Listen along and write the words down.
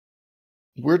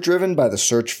We're driven by the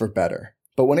search for better.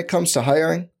 But when it comes to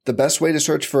hiring, the best way to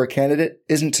search for a candidate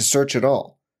isn't to search at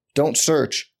all. Don't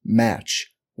search,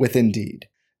 match with Indeed.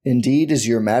 Indeed is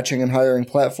your matching and hiring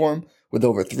platform with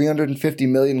over 350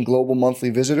 million global monthly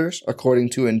visitors,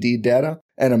 according to Indeed data,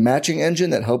 and a matching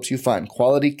engine that helps you find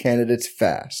quality candidates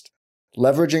fast.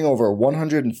 Leveraging over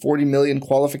 140 million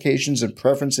qualifications and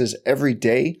preferences every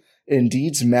day,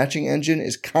 Indeed's matching engine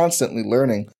is constantly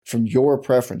learning from your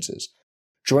preferences.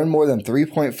 Join more than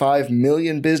 3.5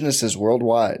 million businesses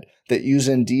worldwide that use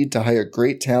Indeed to hire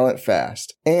great talent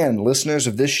fast. And listeners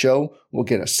of this show will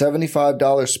get a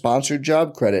 $75 sponsored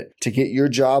job credit to get your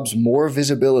jobs more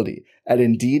visibility at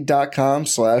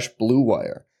Indeed.com/Blue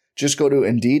Wire. Just go to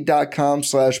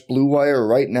Indeed.com/Blue Wire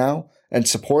right now and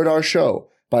support our show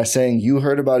by saying you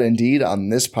heard about Indeed on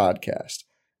this podcast.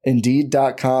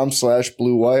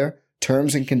 Indeed.com/Blue Wire.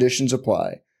 Terms and conditions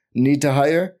apply. Need to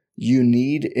hire? You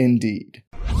need Indeed.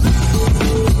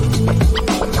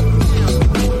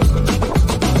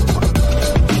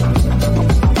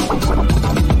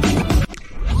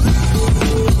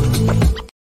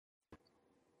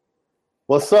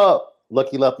 What's up,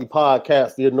 Lucky Lefty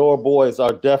Podcast? The Notre boys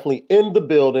are definitely in the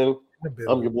building.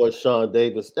 I'm your boy, Sean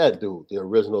Davis. That dude, the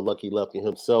original Lucky Lefty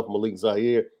himself, Malik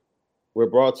Zaire. We're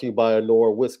brought to you by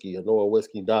Notre Whiskey,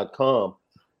 AnoraWhiskey.com.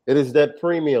 It is that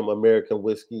premium American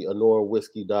whiskey,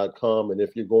 AnoraWhiskey.com. And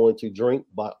if you're going to drink,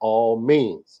 by all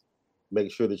means,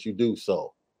 make sure that you do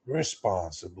so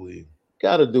responsibly.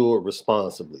 Got to do it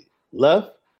responsibly.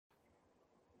 Left,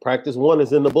 practice one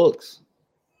is in the books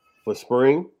for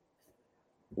spring.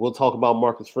 We'll talk about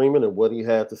Marcus Freeman and what he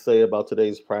had to say about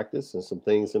today's practice and some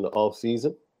things in the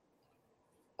offseason.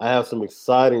 I have some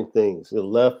exciting things.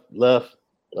 Left.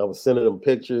 I was sending them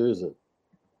pictures and,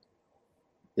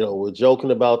 we're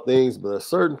joking about things, but there's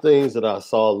certain things that I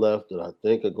saw Left that I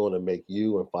think are going to make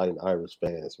you and Fighting Irish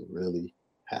fans really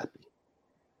happy.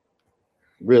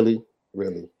 Really,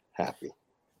 really happy.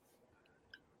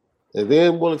 And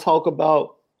then we'll talk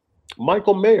about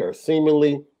Michael Mayer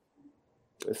seemingly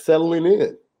settling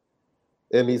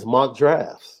in these mock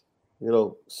drafts,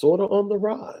 sort of on the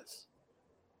rise.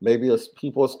 Maybe as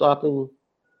people are stopping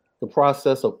the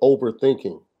process of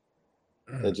overthinking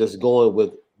and just going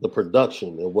with the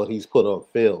production and what he's put on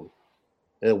film.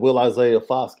 And will Isaiah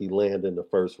Foskey land in the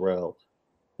first round?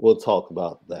 We'll talk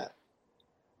about that.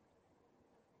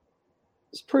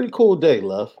 It's a pretty cool day,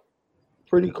 Left.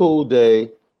 Pretty cool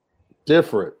day.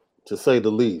 Different, to say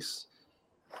the least.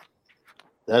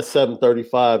 That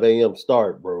 7:35 a.m.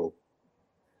 start, bro.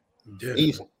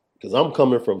 East, because I'm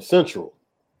coming from Central,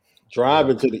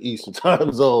 driving to the Eastern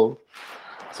time zone.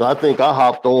 So I think I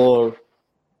hopped on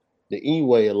the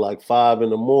E-way at like 5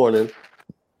 in the morning.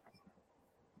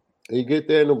 You get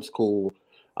there and it was cool.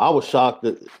 I was shocked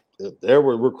that there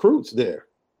were recruits there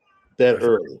that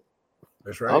early.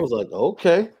 That's right. I was like,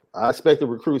 okay. I expected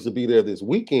recruits to be there this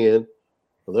weekend,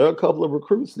 but there are a couple of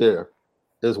recruits there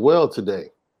as well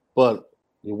today. But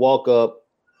you walk up,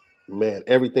 man,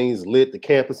 everything's lit. The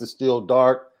campus is still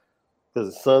dark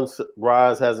because the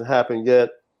sunrise hasn't happened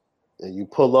yet. And you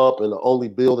pull up, and the only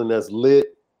building that's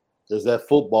lit is that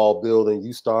football building.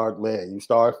 You start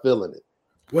feeling it.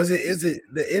 Is it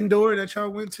the indoor that y'all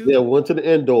went to? Yeah, we went to the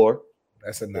indoor.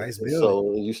 That's a nice building.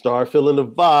 So you start feeling the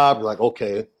vibe, like,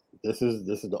 okay, this is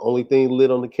the only thing lit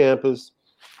on the campus.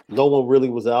 No one really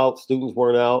was out. Students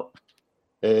weren't out.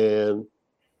 And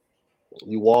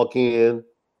you walk in,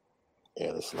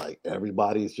 and it's like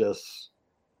everybody's just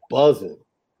buzzing.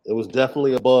 It was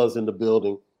definitely a buzz in the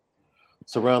building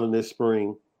surrounding this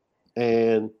spring.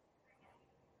 And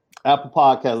Apple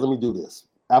Podcasts, let me do this.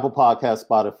 Apple Podcasts,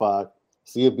 Spotify,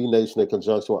 CFB Nation in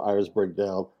conjunction with Irish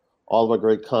Breakdown. All of our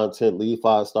great content. Leave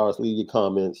 5 stars, leave your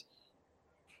comments.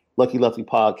 Lucky Lefty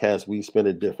Podcast, we spin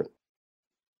it different.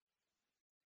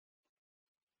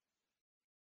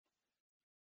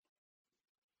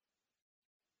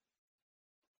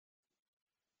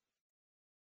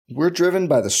 We're driven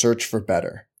by the search for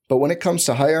better. But when it comes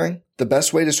to hiring, the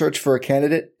best way to search for a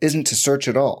candidate isn't to search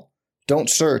at all. Don't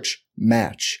search,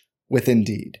 match with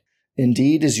Indeed.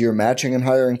 Indeed is your matching and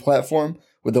hiring platform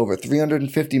with over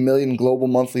 350 million global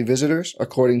monthly visitors,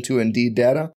 according to Indeed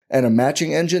data, and a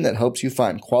matching engine that helps you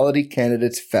find quality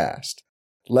candidates fast.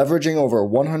 Leveraging over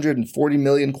 140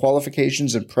 million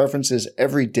qualifications and preferences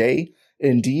every day,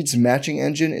 Indeed's matching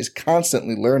engine is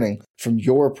constantly learning from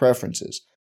your preferences.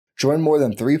 Join more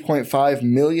than 3.5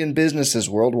 million businesses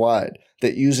worldwide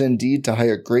that use Indeed to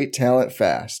hire great talent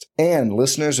fast. And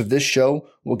listeners of this show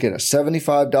will get a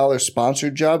 $75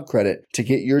 sponsored job credit to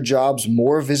get your jobs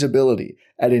more visibility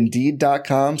at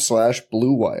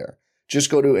Indeed.com/Blue Wire. Just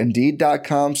go to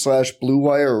Indeed.com/Blue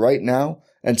Wire right now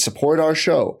and support our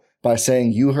show by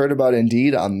saying you heard about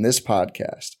Indeed on this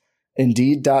podcast.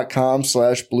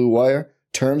 Indeed.com/Blue Wire.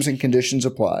 Terms and conditions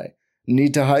apply.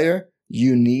 Need to hire?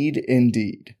 You need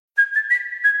Indeed.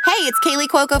 Hey, it's Kaylee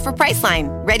Cuoco for Priceline.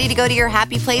 Ready to go to your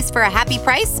happy place for a happy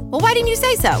price? Well, why didn't you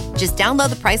say so? Just download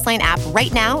the Priceline app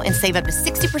right now and save up to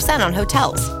 60% on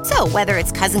hotels. So whether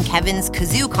it's Cousin Kevin's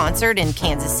Kazoo Concert in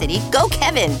Kansas City, go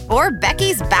Kevin, or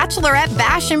Becky's Bachelorette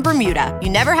Bash in Bermuda, you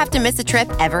never have to miss a trip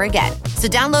ever again. So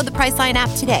download the Priceline app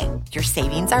today. Your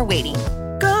savings are waiting.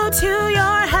 Go to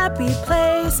your happy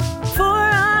place for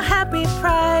a happy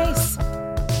price.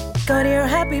 Go to your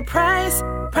happy price,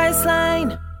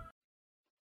 Priceline.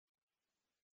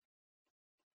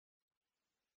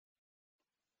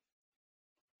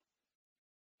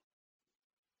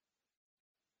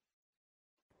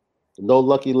 No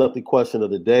lucky lefty question of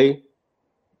the day.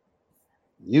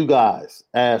 You guys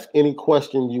ask any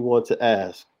question you want to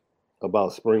ask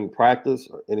about spring practice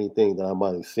or anything that I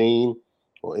might have seen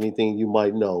or anything you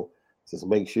might know. Just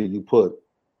make sure you put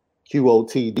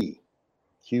QOTD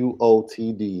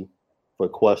for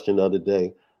question of the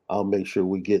day. I'll make sure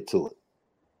we get to it.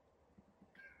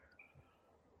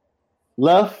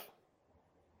 Left.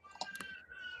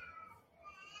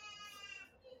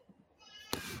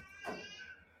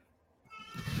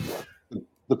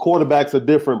 The quarterbacks are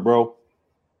different, bro.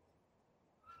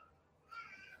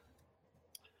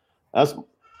 That's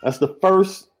the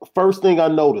first thing I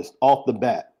noticed off the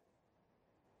bat.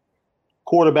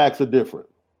 Quarterbacks are different.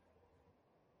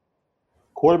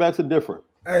 Quarterbacks are different.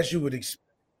 As you would expect.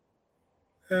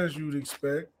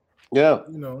 Yeah.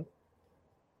 You know.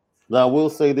 Now, I will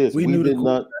say this. We did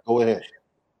not. Go ahead.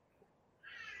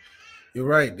 You're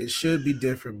right. It should be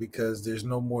different because there's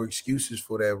no more excuses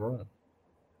for that room.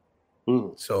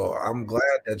 So I'm glad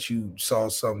that you saw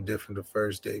something different the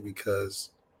first day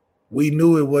because we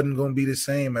knew it wasn't going to be the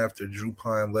same after Drew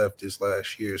Pine left this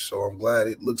last year. So I'm glad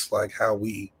it looks like how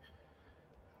we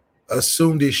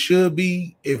assumed it should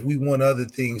be if we want other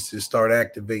things to start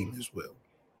activating as well.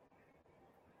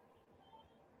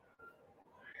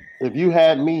 If you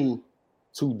had me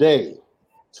today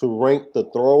to rank the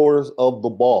throwers of the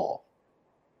ball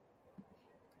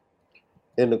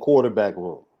in the quarterback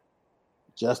room,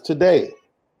 just today,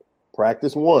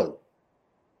 practice one.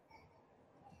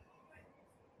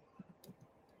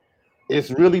 It's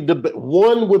really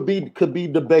one could be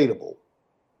debatable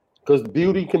because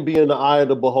beauty can be in the eye of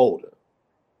the beholder,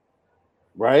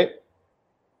 right?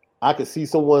 I could see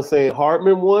someone saying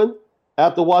Hartman won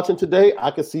after watching today. I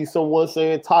could see someone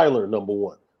saying Tyler number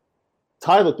one.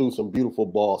 Tyler threw some beautiful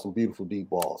balls, some beautiful deep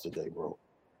balls today, bro.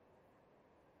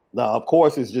 Now, of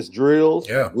course, it's just drills.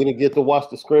 Yeah. We didn't get to watch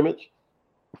the scrimmage.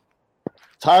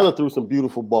 Tyler threw some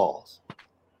beautiful balls.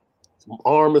 His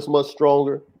arm is much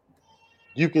stronger.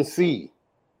 You can see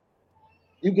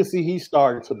he's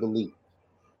starting to believe.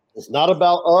 It's not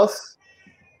about us.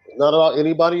 It's not about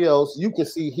anybody else. You can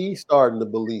see he's starting to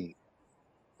believe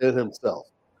in himself.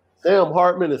 Sam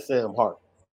Hartman is Sam Hartman.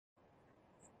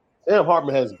 Sam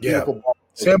Hartman has beautiful balls.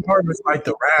 Sam Hartman's like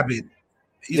the rabbit.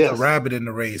 He's the rabbit in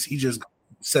the race. He just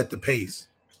set the pace.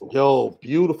 Yo,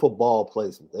 beautiful ball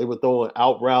placement. They were throwing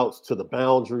out routes to the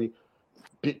boundary.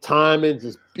 Timing,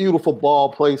 just beautiful ball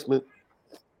placement.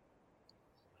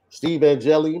 Steve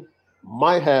Angeli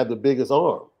might have the biggest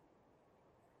arm.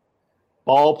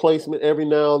 Ball placement every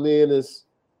now and then is,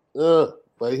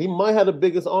 but he might have the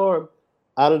biggest arm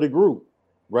out of the group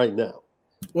right now.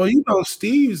 Well, you know,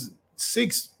 Steve's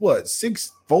 6'4"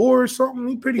 or something?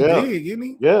 He's pretty big, isn't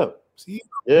he? Yeah. See,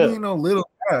 he ain't no little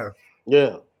guy.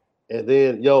 Yeah. And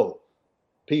then,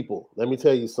 people, let me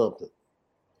tell you something.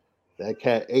 That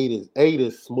cat 8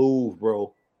 is smooth,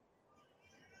 bro.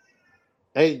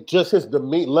 Ain't just his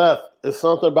demeanor left. It's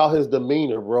something about his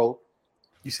demeanor, bro.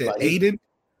 You said like Aiden?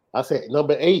 I said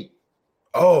number 8.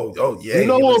 Oh, yeah. You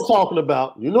know what I'm talking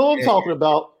about. You know what I'm talking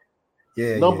about.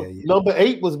 Yeah, Number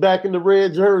 8 was back in the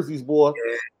red jerseys, boy.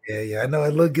 Yeah. I know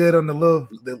it looked good on the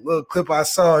little clip I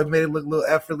saw. It made it look a little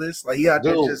effortless. Like he out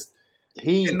there just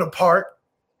in the park.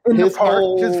 Just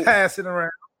passing around.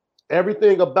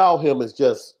 Everything about him is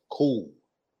just cool.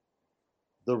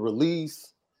 The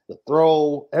release, the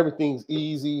throw, everything's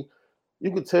easy. You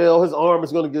can tell his arm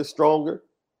is going to get stronger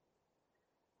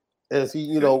as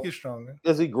he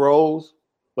as he grows.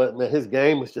 But man, his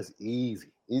game is just easy.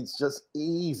 It's just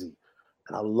easy.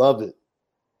 And I love it.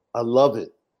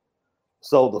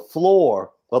 So the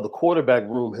floor of the quarterback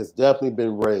room has definitely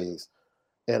been raised.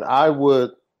 And I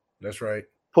would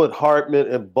put Hartman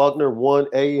and Buckner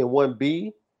 1A and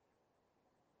 1B.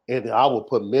 And I would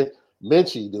put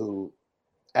Minchie, dude.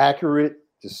 Accurate,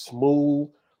 just smooth.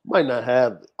 Might not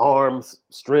have arms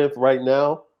strength right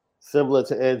now, similar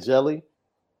to Angeli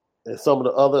and some of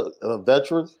the other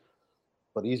veterans,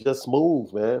 but he's just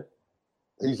smooth, man.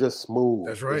 He's just smooth.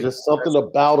 That's right. There's just something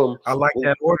about him. I like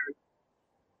that order.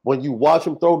 When you watch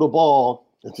him throw the ball,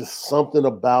 it's just something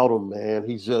about him, man.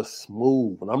 He's just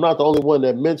smooth. And I'm not the only one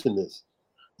that mentioned this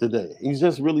today. He's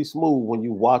just really smooth when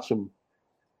you watch him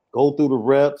go through the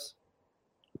reps.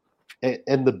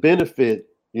 And the benefit,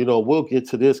 we'll get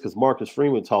to this because Marcus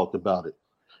Freeman talked about it.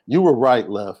 You were right,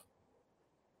 Left.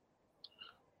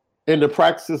 In the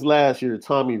practices last year,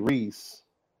 Tommy Reese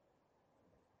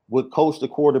would coach the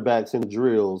quarterbacks in the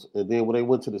drills, and then when they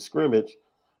went to the scrimmage,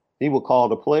 he would call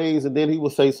the plays, and then he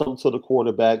would say something to the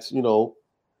quarterbacks,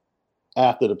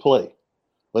 after the play.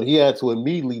 But he had to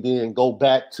immediately then go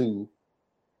back to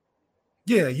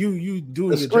you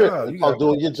doing your script. job. You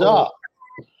doing your job.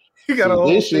 You got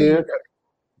a this year,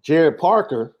 Jared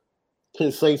Parker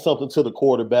can say something to the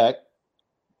quarterback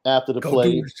after the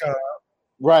play. Do his job.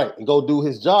 Right, and go do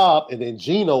his job, and then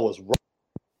Gino is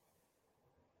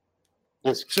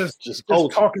just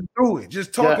talking through it.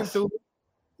 Just talking through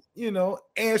it.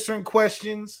 Answering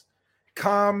questions,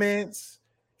 comments.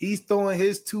 He's throwing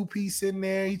his two-piece in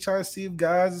there. He trying to see if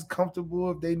guys is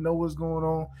comfortable, if they know what's going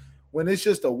on. When it's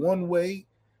just a one-way,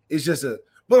 it's just a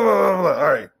blah, blah, blah, blah.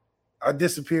 All right, I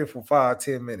disappeared for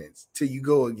 5-10 minutes till you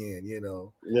go again,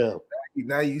 Yeah.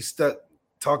 Now you stuck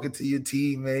talking to your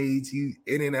teammates, you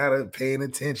in and out of paying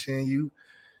attention, you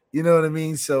know what I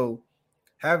mean? So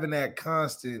having that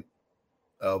constant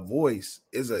voice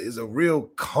is a real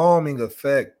calming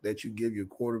effect that you give your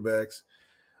quarterbacks,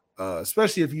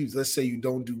 especially if let's say you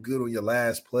don't do good on your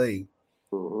last play,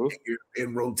 and you're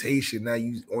in rotation. Now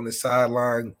you on the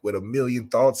sideline with a million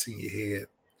thoughts in your head,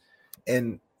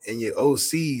 and your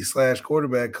OC /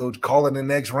 quarterback coach calling the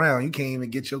next round. You can't even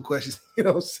get your questions. You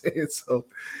know what I'm saying? So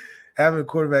having a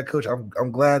quarterback coach,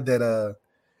 I'm glad that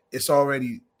it's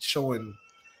already showing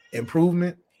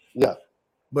improvement. Yeah.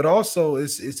 But also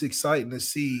it's exciting to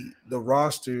see the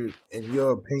roster, in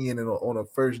your opinion, on a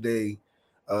first day,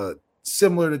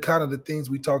 similar to kind of the things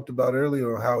we talked about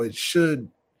earlier on how the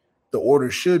order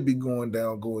should be going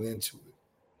into it.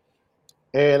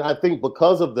 And I think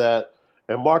because of that,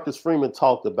 and Marcus Freeman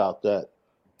talked about that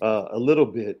a little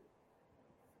bit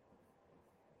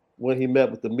when he met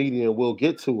with the media, and we'll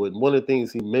get to it. And one of the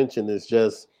things he mentioned is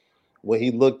just when he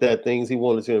looked at things he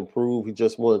wanted to improve, he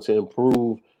just wanted to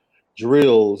improve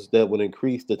drills that would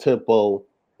increase the tempo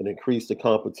and increase the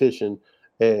competition.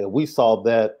 And we saw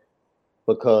that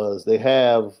because they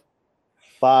have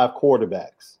 5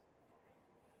 quarterbacks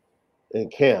in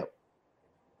camp.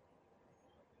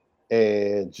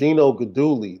 And Gino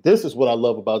Guidugli, this is what I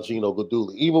love about Gino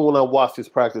Guidugli. Even when I watched his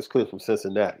practice clip from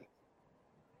Cincinnati,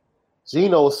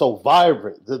 Gino is so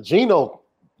vibrant. Gino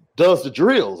does the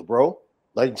drills, bro.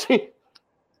 Like,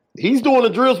 he's doing the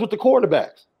drills with the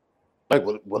quarterbacks. Like,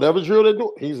 whatever drill they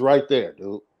do, he's right there,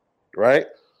 dude. Right?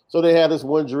 So they had this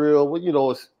one drill where,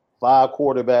 it's 5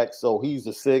 quarterbacks, so he's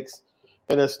the 6th,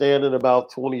 and they're standing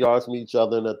about 20 yards from each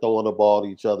other, and they're throwing the ball to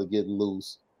each other, getting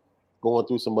loose, going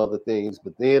through some other things.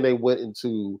 But then they went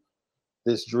into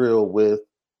this drill with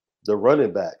the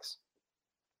running backs,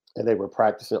 and they were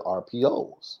practicing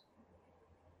RPOs.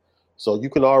 So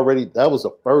you can already, that was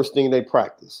the first thing they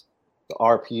practiced, the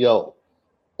RPO.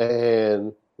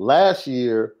 And last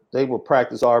year, they would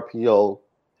practice RPO,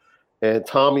 and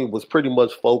Tommy was pretty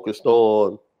much focused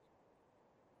on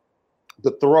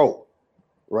the throw,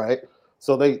 right?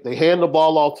 So they hand the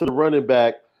ball off to the running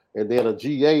back, and then a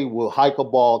GA will hike a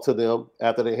ball to them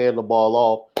after they hand the ball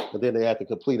off, and then they have to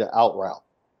complete an out route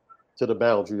to the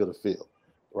boundary of the field,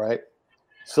 right?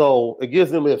 So it gives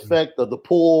them the effect of the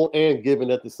pull and giving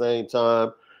at the same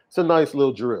time. It's a nice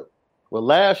little drill. Well,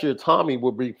 last year, Tommy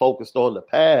would be focused on the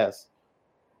pass,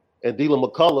 and Dylan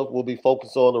McCullough will be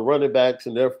focused on the running backs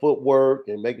and their footwork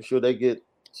and making sure they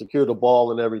secure the ball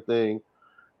and everything.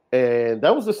 And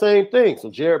that was the same thing. So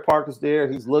Jared Parker's there.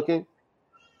 He's looking.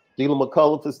 Dylan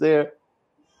McCullough is there.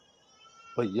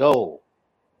 But,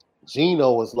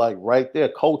 Gino is like right there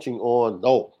coaching on,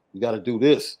 no, you got to do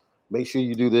this. Make sure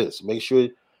you do this. Make sure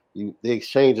the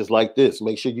exchange is like this.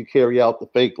 Make sure you carry out the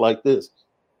fake like this.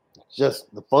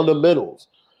 Just the fundamentals.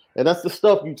 And that's the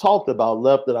stuff you talked about,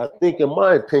 Left, that I think, in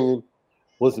my opinion,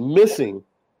 was missing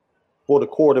for the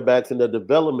quarterbacks in their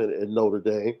development at Notre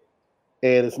Dame.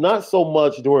 And it's not so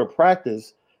much during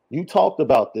practice. You talked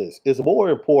about this. It's more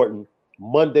important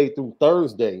Monday through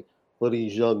Thursday for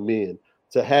these young men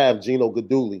to have Gino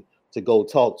Guidugli to go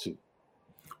talk to.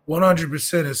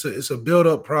 100%. It's a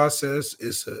build-up process.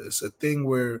 It's a thing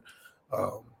where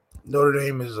Notre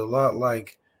Dame is a lot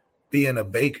like being a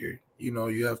baker.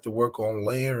 You have to work on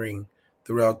layering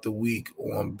throughout the week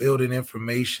on building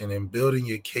information and building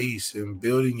your case and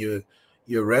building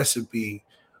your recipe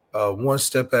one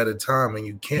step at a time. And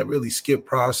you can't really skip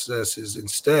processes and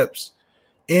steps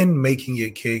in making your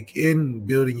cake, in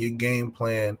building your game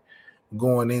plan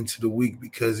going into the week,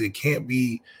 because it can't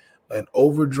be an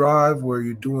overdrive where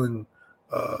you're doing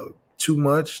too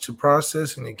much to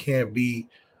process, and it can't be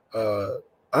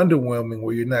underwhelming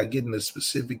where you're not getting the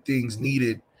specific things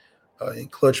needed in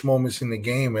clutch moments in the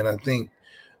game. And I think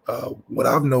what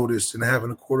I've noticed in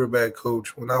having a quarterback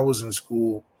coach when I was in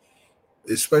school,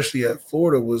 especially at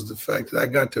Florida, was the fact that I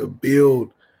got to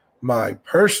build my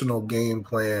personal game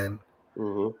plan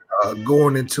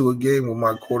going into a game with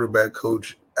my quarterback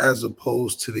coach, as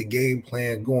opposed to the game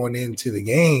plan going into the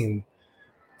game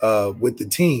with the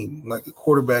team. Like, a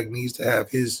quarterback needs to have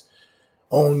his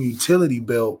own utility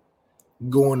belt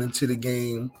going into the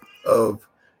game of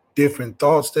different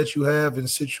thoughts that you have in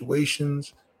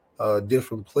situations,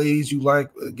 different plays you like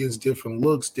against different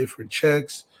looks, different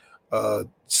checks,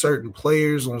 certain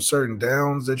players on certain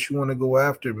downs that you want to go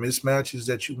after, mismatches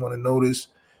that you want to notice,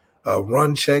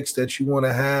 run checks that you want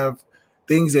to have,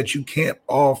 things that you can't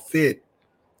all fit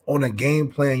on a game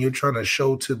plan you're trying to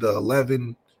show to the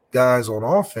 11 guys on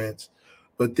offense,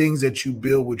 but things that you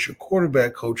build with your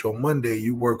quarterback coach on Monday.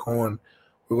 You work on,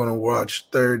 we're going to watch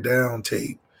third down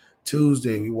tape.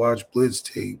 Tuesday, we watch blitz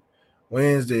tape.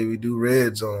 Wednesday, we do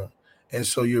red zone. And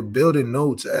so you're building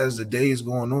notes as the day is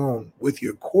going on with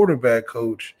your quarterback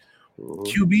coach.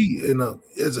 QB,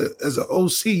 as an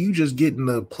OC, you just getting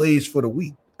the plays for the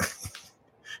week.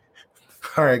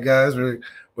 All right, guys, we're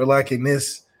liking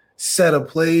this set of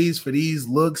plays for these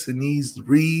looks and these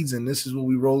reads, and this is what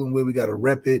we're rolling with. We got to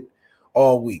rep it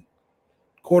all week.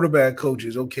 Quarterback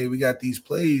coaches, okay, we got these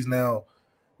plays now.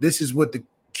 This is what the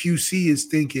QC is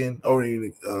thinking, or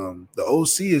the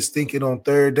OC is thinking on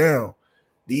third down.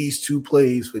 These two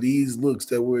plays for these looks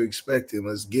that we're expecting.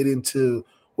 Let's get into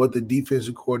what the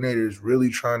defensive coordinator is really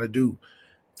trying to do.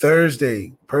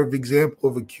 Thursday, perfect example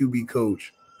of a QB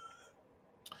coach.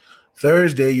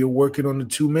 Thursday, you're working on the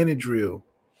 2-minute drill.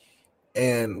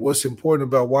 And what's important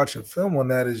about watching film on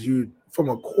that is from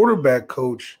a quarterback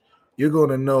coach, you're going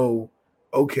to know,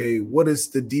 okay, what is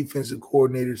the defensive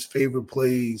coordinator's favorite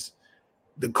plays,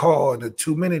 the call in the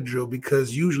 2-minute drill,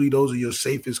 because usually those are your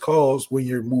safest calls when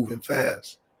you're moving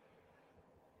fast.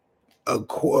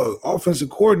 Offensive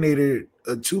coordinator,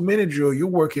 a 2-minute drill, you're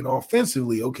working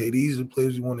offensively. Okay, these are the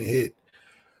plays you want to hit.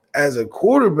 As a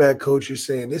quarterback coach, you're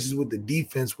saying this is what the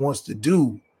defense wants to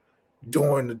do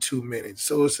during the 2 minutes.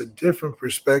 So it's a different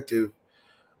perspective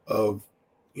of,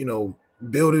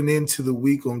 building into the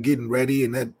week on getting ready,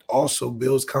 and that also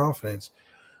builds confidence.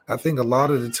 I think a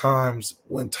lot of the times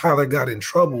when Tyler got in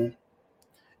trouble,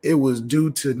 it was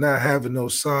due to not having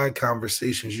those side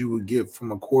conversations you would get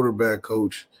from a quarterback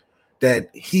coach that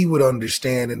he would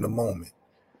understand in the moment.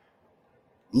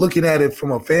 Looking at it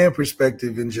from a fan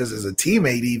perspective and just as a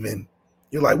teammate even,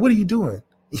 you're like, what are you doing?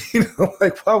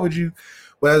 Why would you?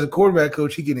 Well, as a quarterback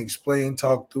coach, he can explain,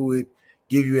 talk through it,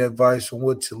 give you advice on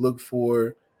what to look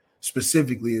for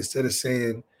specifically, instead of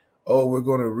saying, oh, we're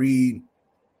going to read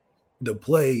the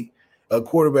play. A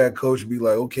quarterback coach would be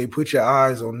like, okay, put your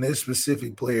eyes on this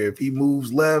specific player. If he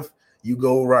moves left, you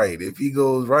go right. If he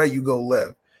goes right, you go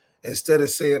left. Instead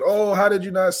of saying, oh, how did you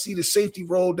not see the safety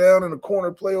roll down and the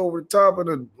corner play over the top of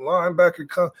the linebacker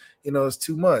come? It's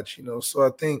too much, So I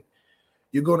think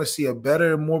you're going to see a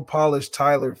better and more polished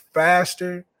Tyler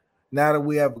faster now that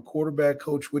we have a quarterback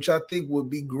coach, which I think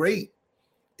would be great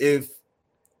if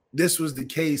this was the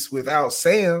case without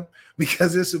Sam,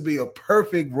 because this would be a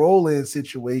perfect roll-in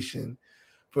situation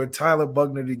for Tyler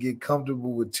Buckner to get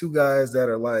comfortable with two guys that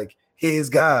are like his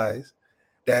guys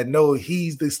that know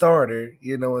he's the starter,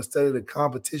 instead of the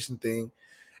competition thing.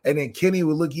 And then Kenny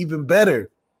would look even better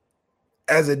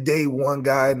as a day one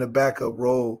guy in the backup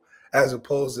role, as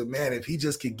opposed to, man, if he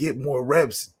just could get more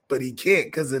reps, but he can't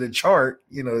because of the chart,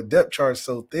 the depth chart's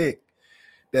so thick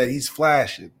that he's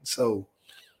flashing. So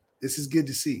this is good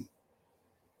to see.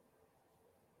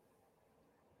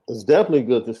 It's definitely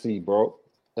good to see, bro.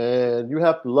 And you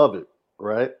have to love it,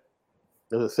 right?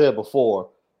 As I said before,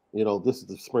 this is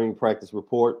the spring practice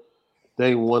report.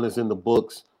 Day one is in the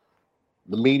books.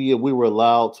 The media, we were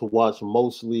allowed to watch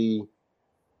mostly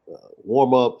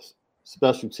warm-ups,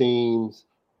 special teams,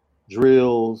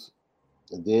 drills,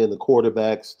 and then the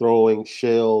quarterbacks throwing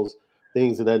shells,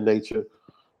 things of that nature.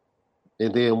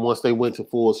 And then once they went to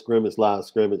full scrimmage, live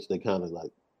scrimmage, they kind of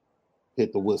like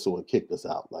hit the whistle and kicked us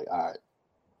out. Like, all right,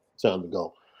 time to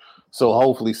go. So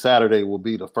hopefully Saturday will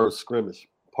be the first scrimmage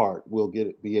part. We'll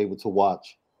be able to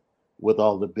watch with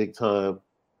all the big time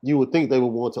you would think they would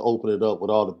want to open it up with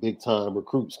all the big-time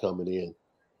recruits coming in.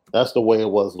 That's the way it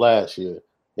was last year.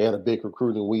 They had a big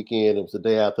recruiting weekend. It was the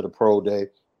day after the pro day,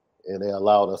 and they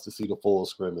allowed us to see the full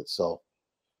scrimmage. So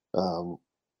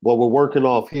what we're working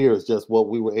off here is just what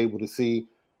we were able to see.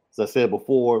 As I said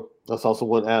before, that's also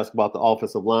one asked about the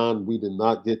offensive line. We did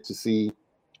not get to see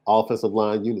offensive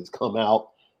line units come out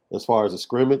as far as the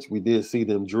scrimmage. We did see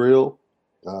them drill.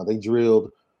 They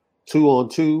drilled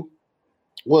 2-on-2.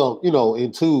 Well,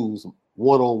 in twos,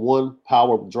 1-on-1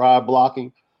 power drive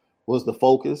blocking was the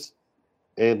focus.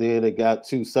 And then it got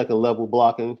 2 second-level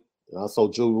blocking. I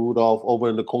saw Joe Rudolph over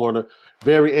in the corner.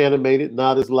 Very animated,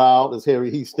 not as loud as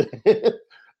Harry Houston,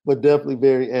 but definitely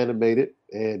very animated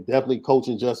and definitely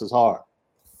coaching just as hard.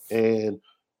 And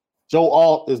Joe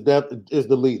Alt is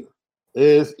the leader.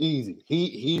 It's easy.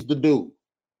 He's the dude.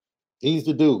 He's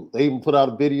the dude. They even put out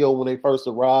a video when they first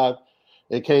arrived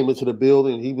and came into the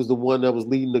building. He was the one that was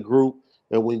leading the group.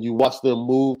 And when you watch them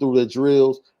move through their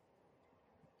drills,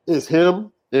 it's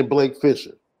him and Blake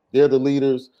Fisher. They're the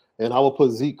leaders. And I will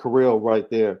put Zeke Carrell right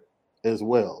there as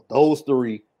well. Those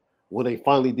three, when they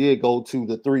finally did go to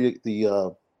the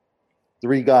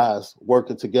three guys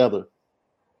working together,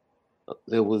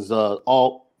 it was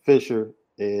Alt, Fisher,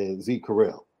 and Zeke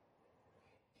Carrell.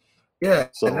 Yeah,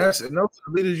 and those are the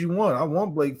leaders you want. I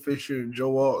want Blake Fisher and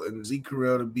Joe Alt and Zeke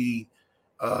Carrell to be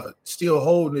still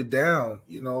holding it down,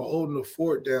 holding the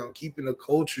fort down, keeping the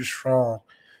culture strong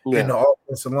in the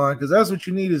offensive line, because that's what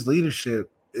you need is leadership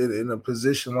in a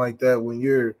position like that when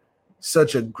you're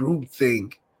such a group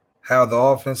thing. How the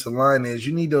offensive line is,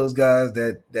 you need those guys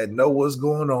that know what's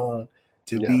going on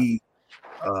to be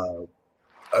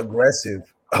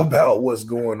aggressive about what's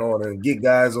going on and get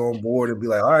guys on board and be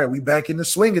like, all right, we back in the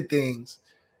swing of things.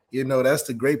 That's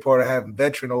the great part of having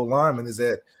veteran old linemen is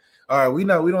that, all right, we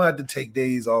don't have to take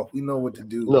days off. We know what to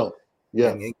do. No,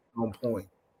 yeah, and on point.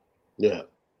 Yeah,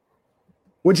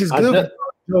 which is good for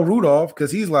Joe Rudolph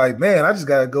because he's like, man, I just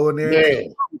got to go in there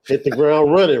and hit the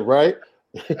ground running, right?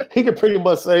 He can pretty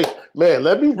much say, man,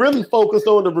 let me really focus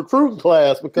on the recruiting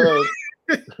class because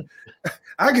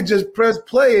I could just press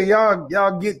play and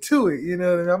y'all get to it.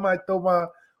 And I might throw my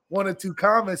 1 or 2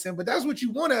 comments in, but that's what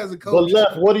you want as a coach. But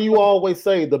Left, what do you always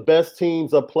say? The best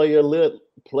teams are player-led,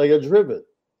 player-driven.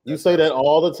 You say that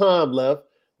all the time, Left.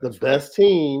 The best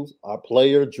teams are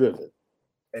player-driven.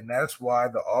 And that's why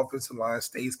the offensive line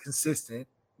stays consistent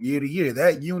year to year.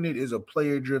 That unit is a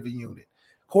player-driven unit.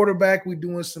 Quarterback, we're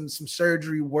doing some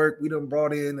surgery work. We done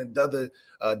brought in another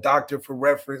doctor for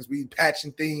reference. We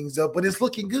patching things up, but it's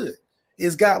looking good.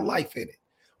 It's got life in it.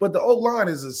 But the O-line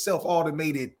is a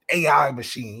self-automated AI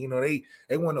machine.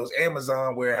 They one of those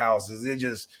Amazon warehouses. They're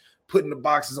just putting the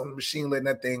boxes on the machine, letting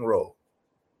that thing roll.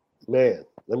 Man,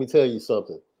 let me tell you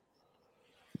something.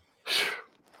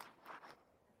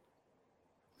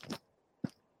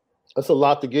 That's a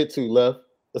lot to get to, Left.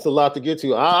 That's a lot to get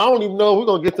to. I don't even know if we're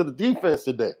gonna get to the defense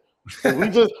today.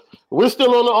 We're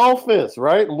still on the offense,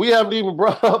 right? And we haven't even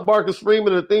brought up Marcus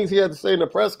Freeman and the things he had to say in the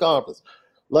press conference.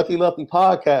 Lucky Lefty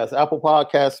Podcast, Apple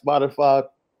Podcast, Spotify,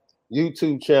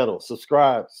 YouTube channel.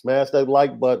 Subscribe, smash that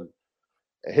like button,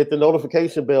 and hit the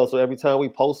notification bell so every time we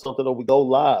post something or we go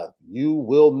live, you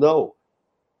will know.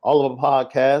 All of our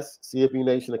podcasts, CFB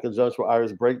Nation in conjunction with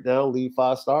Irish Breakdown, leave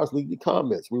 5 stars, leave your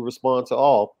comments. We respond to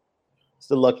all. It's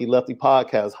the Lucky Lefty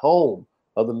Podcast, home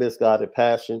of the misguided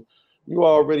passion. You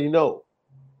already know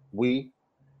we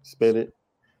spin it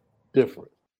different.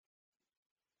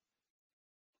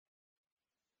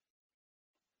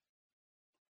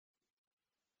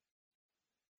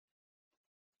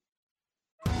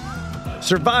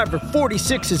 Survivor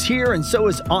 46 is here, and so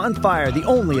is On Fire, the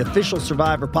only official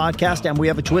Survivor podcast, and we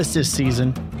have a twist this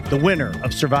season. The winner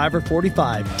of Survivor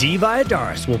 45, Dee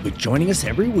Valladares, will be joining us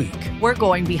every week. We're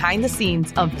going behind the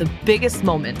scenes of the biggest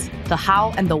moments, the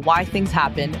how and the why things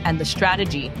happen, and the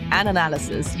strategy and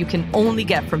analysis you can only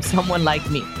get from someone like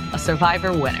me, a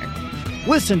Survivor winner.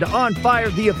 Listen to On Fire,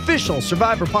 the official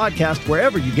Survivor podcast,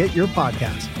 wherever you get your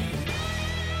podcasts.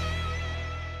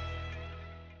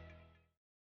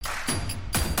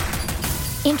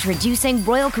 Introducing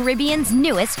Royal Caribbean's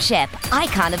newest ship,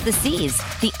 Icon of the Seas,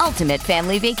 the ultimate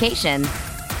family vacation.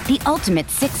 The ultimate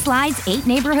 6 slides, 8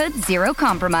 neighborhoods, 0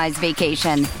 compromise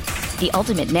vacation. The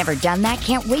ultimate never done that,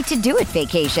 can't wait to do it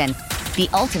vacation. The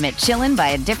ultimate chillin' by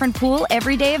a different pool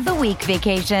every day of the week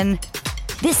vacation.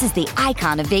 This is the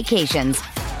Icon of Vacations.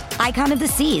 Icon of the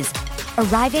Seas,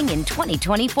 arriving in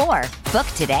 2024. Book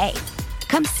today.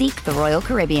 Come seek the Royal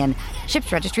Caribbean.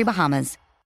 Ships Registry, Bahamas.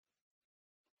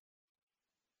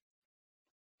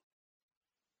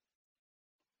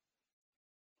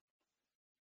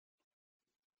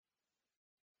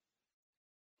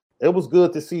 it was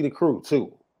good to see the crew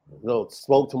too.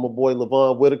 Spoke to my boy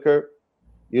Levon Whitaker.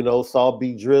 Saw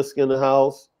B. Drisk in the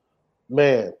house.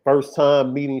 Man, first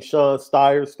time meeting Sean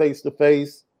Stiers face to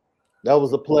face. That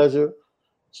was a pleasure.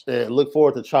 And look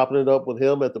forward to chopping it up with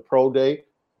him at the pro day.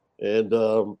 And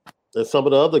some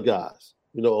of the other guys.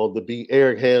 On the beat,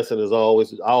 Eric Hansen I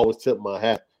always tip my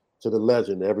hat to the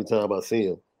legend every time I see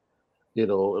him.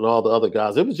 And all the other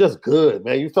guys. It was just good,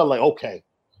 man. You felt like, okay.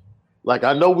 Like,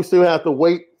 I know we still have to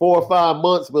wait 4 or 5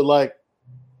 months, but like,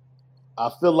 I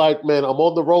feel like, man, I'm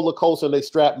on the roller coaster and they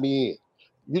strapped me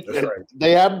in. Right.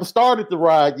 They haven't started the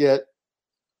ride yet,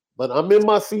 but I'm in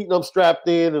my seat and I'm strapped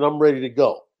in and I'm ready to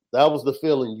go. That was the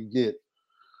feeling you get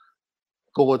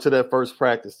going to that first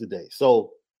practice today.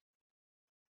 So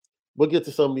we'll get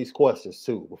to some of these questions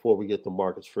too before we get to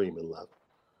Marcus Freeman level.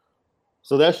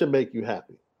 So that should make you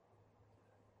happy.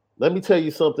 Let me tell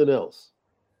you something else.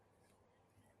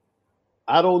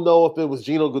 I don't know if it was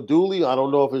Gino Guidugli. I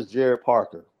don't know if it's Jared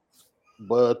Parker.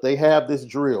 But they have this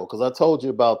drill, because I told you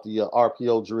about the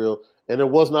RPO drill, and it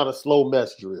was not a slow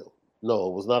mesh drill. No,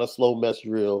 it was not a slow mesh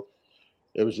drill.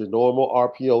 It was your normal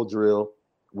RPO drill,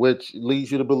 which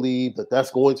leads you to believe that that's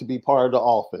going to be part of the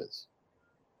offense.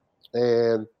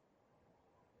 And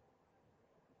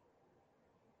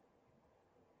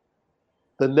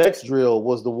the next drill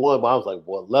was the one I was like,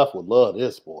 boy, Left would love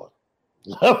this, boy.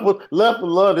 Left would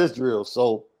love this drill.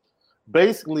 So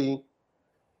basically,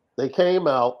 they came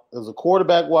out. It was a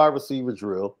quarterback wide receiver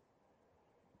drill,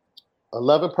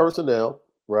 11 personnel,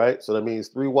 right? So that means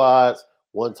 3 wides,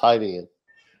 1 tight end.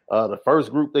 The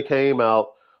first group that came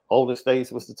out, Holden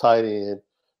Stace was the tight end.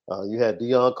 You had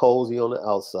Deion Colsey on the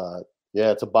outside. You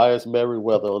had Tobias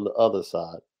Merriweather on the other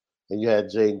side. And you had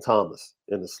Jaden Thomas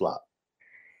in the slot.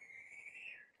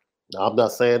 Now, I'm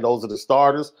not saying those are the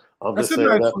starters. That's just saying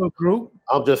that group.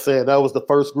 I'm just saying that was the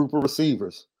first group of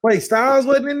receivers. Wait, Styles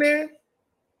wasn't in there?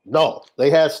 No,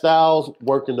 they had Styles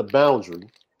working the boundary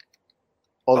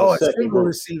on the second single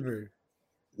receiver.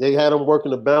 They had him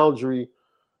working the boundary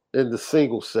in the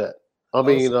single set.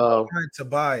 Behind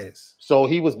Tobias. So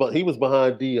he was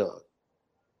behind Deion.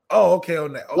 Oh, okay,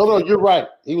 on that. Okay. No, you're right.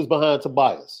 He was behind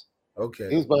Tobias. Okay.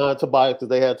 He was behind Tobias because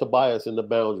they had Tobias in the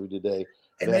boundary today.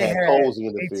 And they had Colsey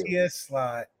in the ATS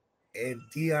slot and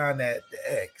Deion at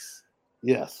the X.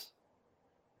 Yes.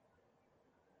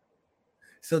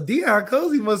 So Deion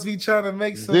Colsey must be trying to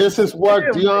make some. This is what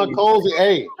Deion Colsey.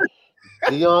 Hey,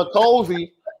 Deion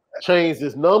Colsey changed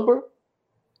his number.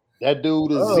 That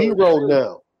dude is 0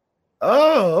 now.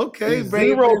 Oh, okay. He's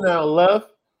 0 now, Left.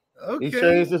 Okay. He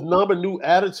changed his number, new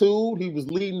attitude. He was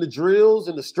leading the drills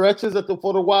and the stretches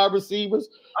for the wide receivers.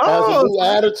 Has a new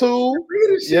attitude.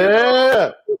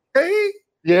 Yeah. Hey.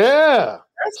 Yeah.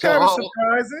 That's kind of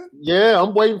surprising. Yeah,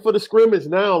 I'm waiting for the scrimmage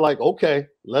now. Like, okay,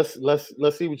 let's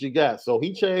see what you got. So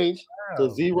he changed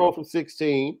to 0 from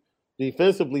 16.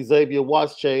 Defensively, Xavier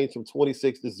Watts changed from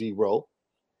 26 to 0.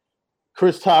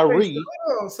 Chris Tyree.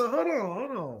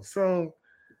 Hold on.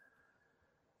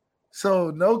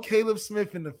 So no Caleb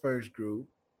Smith in the first group.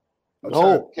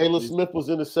 Caleb Smith was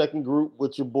in the second group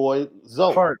with your boy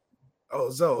Zoe.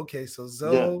 Zoe. Okay, so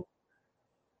Zoe,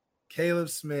 Caleb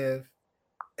Smith.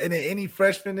 And then any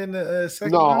freshmen in the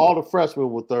second group? No, all the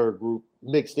freshmen were third group,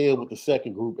 mixed in with the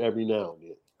second group every now and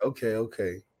then.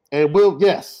 Okay. And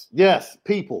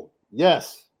people.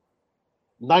 Yes.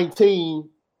 19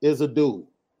 is a dude.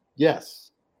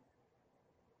 Yes.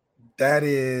 That's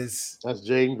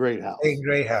Jaden Greathouse. Jaden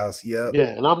Greathouse, yep. Yeah,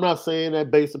 and I'm not saying that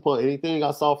based upon anything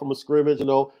I saw from a scrimmage,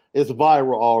 it's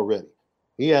viral already.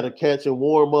 He had a catch in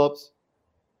warm-ups.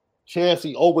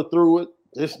 Chancey overthrew it.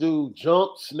 This dude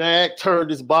jumped, snagged,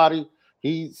 turned his body.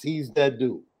 He's that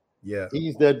dude. Yeah.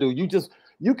 He's that dude.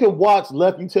 You can watch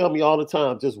Left. You tell me all the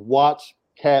time, just watch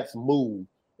cats move.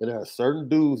 And there are certain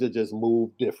dudes that just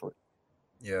move different.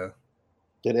 Yeah.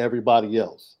 Than everybody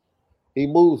else. He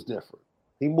moves different.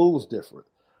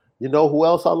 You know who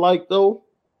else I like, though?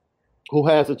 Who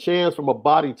has a chance from a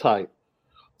body type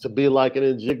to be like an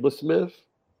Njigba Smith?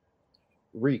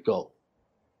 Rico.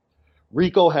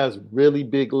 Rico has really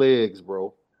big legs,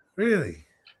 bro. Really?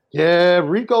 Yeah,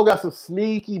 Rico got some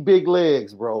sneaky big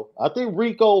legs, bro. I think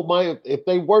Rico might, if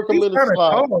they work him in the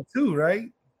slot. He's tall too, right?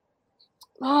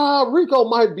 Rico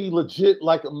might be legit,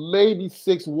 like maybe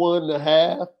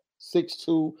 6'1.5",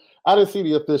 6'2". I didn't see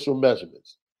the official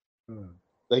measurements.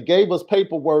 They gave us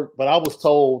paperwork, but I was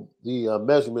told the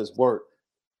measurements weren't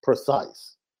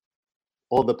precise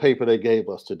on the paper they gave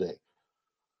us today.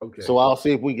 Okay. So I'll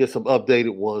see if we get some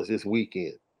updated ones this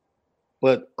weekend.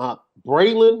 But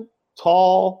Braylon,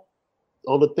 tall,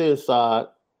 on the thin side,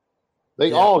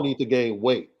 they all need to gain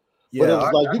weight. Yeah, but it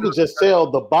was you could just tell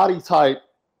the body type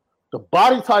the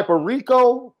body type of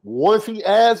Rico, once he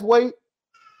adds weight,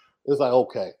 it's like,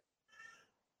 okay,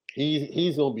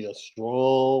 he's going to be a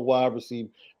strong wide receiver.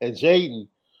 And Jaden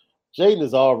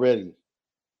is already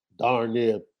darn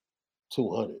near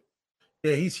 200.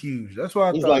 Yeah, he's huge. That's why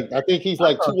I think he's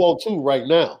like 202 right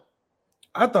now.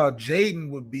 I thought Jaden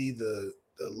would be the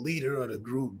leader of the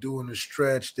group doing the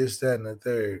stretch, this, that, and the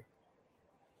third.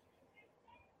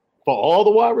 For all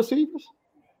the wide receivers?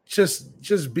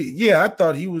 I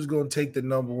thought he was going to take the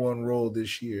number one role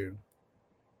this year.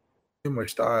 Him or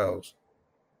Styles.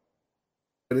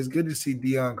 But it's good to see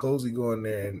Deion Colzie go in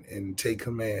there and take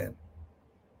command.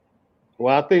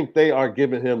 Well, I think they are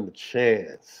giving him the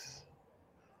chance.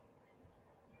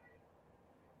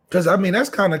 Because, I mean, that's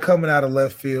kind of coming out of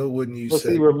left field, wouldn't you say?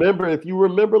 See, if you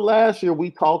remember last year, we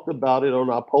talked about it on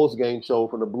our post-game show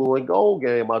for the Blue and Gold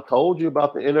game. I told you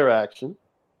about the interaction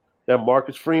that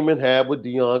Marcus Freeman had with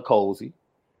Deion Colzie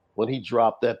when he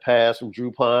dropped that pass from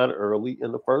Drew Pine early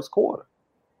in the first quarter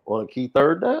on a key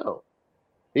third down.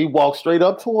 He walked straight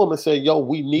up to him and said, yo,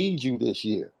 we need you this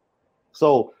year.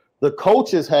 So the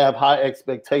coaches have high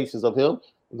expectations of him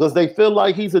because they feel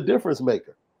like he's a difference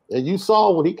maker. And you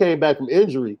saw when he came back from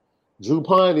injury, Drew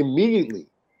Pine immediately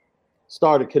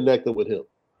started connecting with him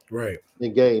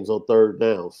in games on third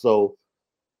down. So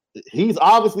he's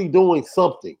obviously doing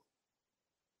something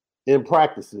in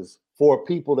practices for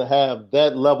people to have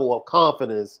that level of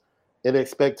confidence and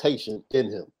expectation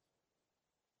in him.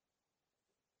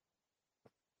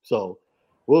 So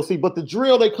we'll see. But the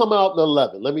drill, they come out in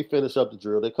 11. Let me finish up the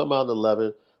drill. They come out in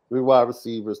 11, 3 wide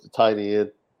receivers, the tight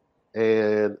end,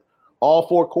 and all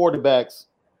 4 quarterbacks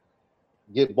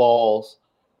get balls,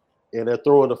 and they're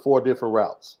throwing the 4 different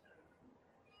routes,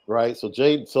 right? So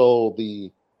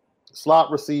the slot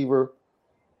receiver,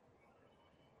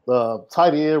 the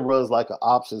tight end runs like an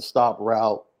option stop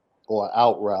route or an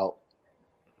out route.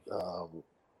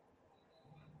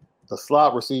 The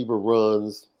slot receiver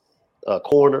runs a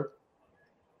corner,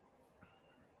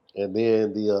 and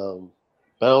then the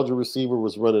boundary receiver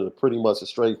was running pretty much a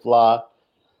straight fly,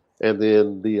 and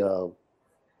then the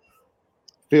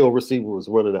field receiver was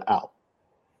running an out.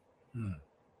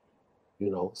 You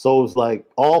know, so it was like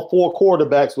all 4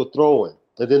 quarterbacks were throwing,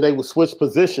 and then they would switch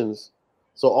positions.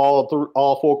 So all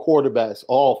 4 quarterbacks,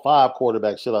 all 5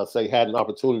 quarterbacks, should I say, had an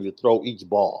opportunity to throw each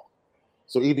ball.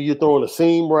 So either you're throwing a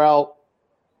seam route,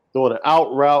 throwing an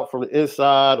out route from the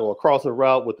inside, or a crossing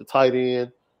route with the tight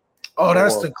end. Oh,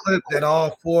 that's the clip that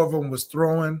all 4 of them was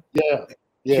throwing? Yeah.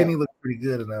 Kenny looked pretty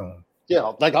good in that one.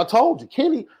 Yeah, like I told you,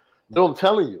 Kenny, I'm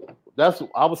telling you,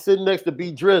 I was sitting next to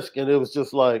B. Drisk, and it was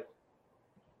just like,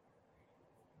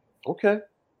 okay.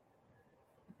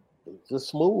 Just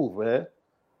smooth, man.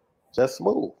 Just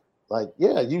smooth. Like,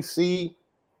 yeah, you see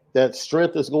that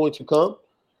strength is going to come,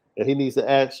 and he needs to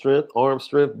add strength, arm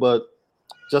strength, but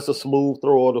just a smooth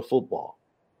throw of the football.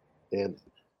 And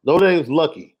Notre Dame's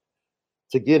lucky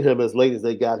to get him as late as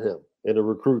they got him in the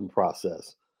recruiting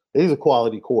process. He's a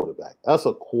quality quarterback. That's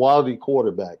a quality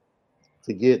quarterback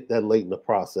to get that late in the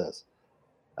process.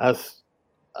 That's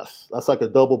like a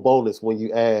double bonus when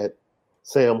you add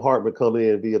Sam Hartman coming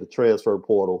in via the transfer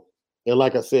portal. And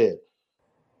like I said,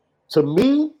 to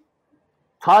me,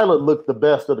 Tyler looked the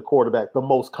best of the quarterback, the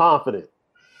most confident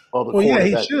of the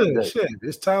quarterback. Yeah, he should.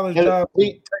 It's Tyler's job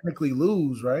to technically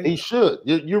lose, right? He should.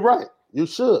 You're right. You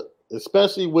should,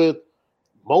 especially with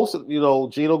most of, Gino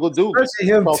Godu.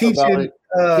 Especially him teaching.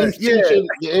 He's teaching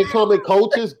the incoming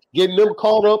coaches, getting them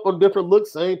caught up on different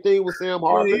looks. Same thing with Sam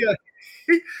Hartman.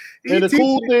 And the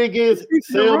cool thing is,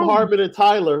 Sam Hartman and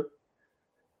Tyler,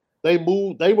 they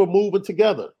were moving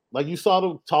together. Like you saw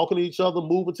them talking to each other,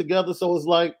 moving together. So it's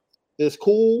like, it's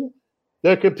cool.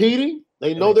 They're competing.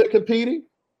 They know they're competing,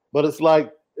 but it's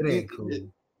like, it ain't cool.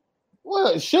 Well,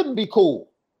 it shouldn't be cool.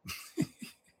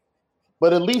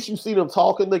 But at least you see them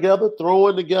talking together,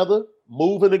 throwing together,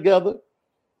 moving together.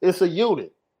 It's a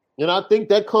unit. And I think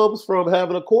that comes from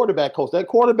having a quarterback coach. That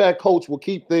quarterback coach will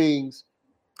keep things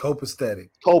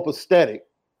copacetic.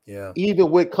 Yeah.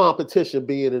 Even with competition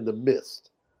being in the midst.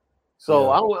 So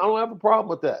I don't have a problem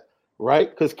with that, right?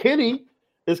 Because Kenny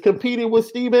is competing with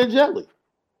Steve Angeli.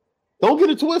 Don't get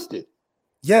it twisted.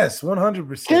 Yes,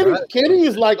 100%. Kenny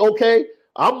is like, okay,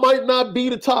 I might not be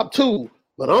the top 2,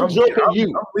 but I'm jumping you.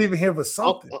 I'm leaving here for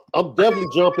something. I'm definitely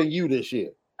jumping you this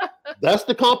year. That's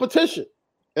the competition.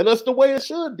 And that's the way it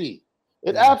should be.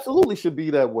 It absolutely should be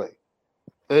that way.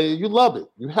 And you love it.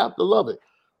 You have to love it.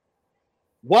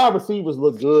 Wide receivers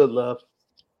look good, Left.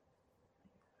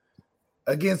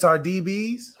 Against our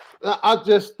DBs? I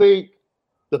just think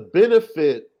the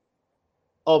benefit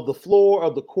of the floor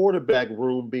of the quarterback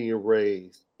room being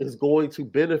raised is going to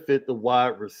benefit the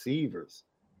wide receivers.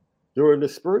 during the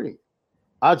spring.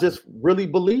 I just really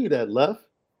believe that, Left.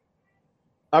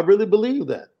 I really believe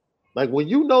that. Like when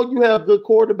you know you have good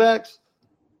quarterbacks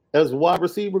as a wide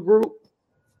receiver group,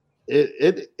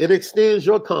 it extends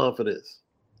your confidence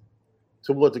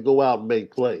to want to go out and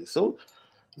make plays. So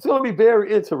it's going to be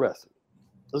very interesting.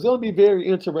 It's going to be very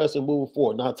interesting moving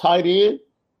forward. Now, tight end,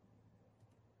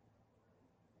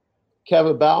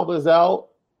 Kevin Bauman's out.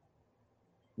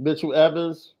 Mitchell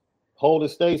Evans, Holden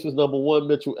States was number one.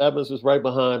 Mitchell Evans was right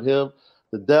behind him.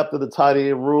 The depth of the tight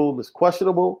end room is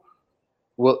questionable.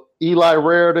 Well, Eli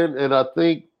Raridan, and I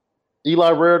think Eli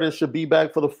Raridan should be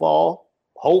back for the fall,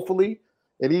 hopefully.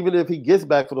 And even if he gets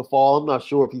back for the fall, I'm not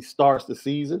sure if he starts the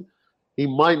season. He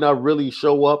might not really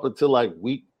show up until like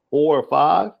week 4 or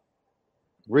 5,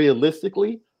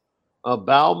 realistically.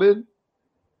 Bauman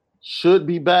should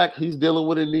be back. He's dealing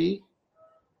with a knee.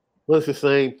 But it's the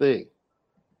same thing.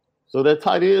 So that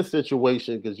tight end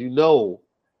situation, because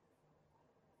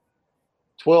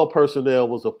 12 personnel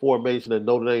was a formation that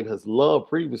Notre Dame has loved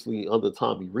previously under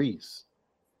Tommy Rees.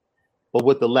 But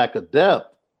with the lack of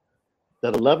depth,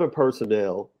 that 11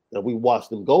 personnel that we watched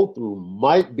them go through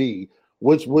might be,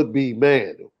 which would be,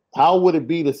 man, how would it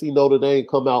be to see Notre Dame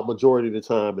come out majority of the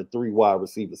time in 3 wide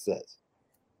receiver sets?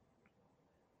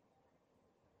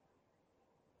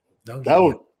 Don't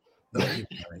give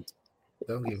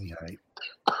me hype.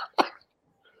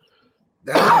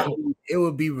 It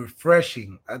would be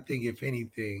refreshing, I think, if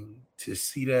anything, to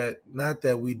see that. Not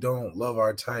that we don't love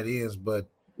our tight ends, but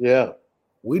yeah,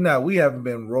 we haven't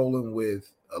been rolling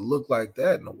with a look like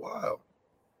that in a while.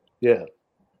 Yeah.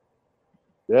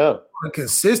 On a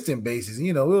consistent basis,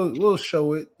 we'll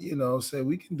show it, say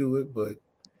we can do it, but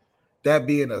that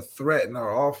being a threat in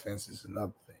our offense is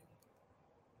another thing.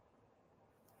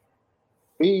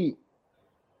 We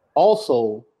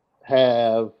also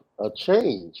have a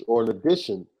change or an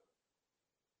addition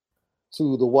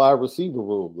to the wide receiver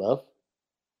room, Left.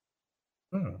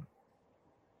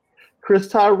 Chris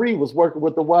Tyree was working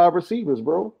with the wide receivers,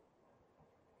 bro.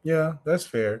 Yeah, that's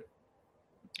fair.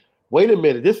 Wait a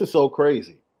minute. This is so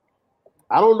crazy.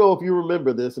 I don't know if you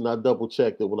remember this, and I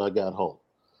double-checked it when I got home.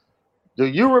 Do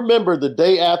you remember the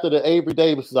day after the Avery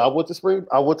Davis? I went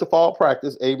to fall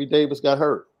practice. Avery Davis got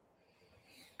hurt.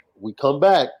 We come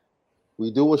back.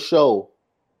 We do a show.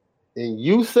 And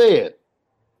you said,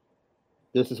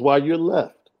 this is why you're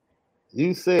left.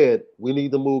 You said we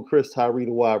need to move Chris Tyree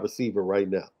to wide receiver right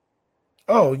now.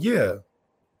 Oh, yeah.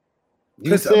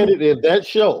 You said it in that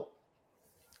show.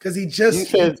 Because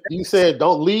you said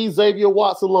don't leave Xavier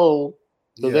Watts alone.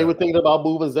 Because they were thinking about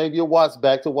moving Xavier Watts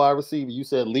back to wide receiver. You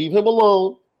said leave him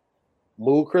alone.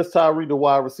 Move Chris Tyree to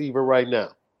wide receiver right now.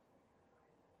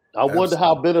 I wonder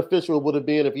how beneficial it would have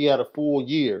been if he had a full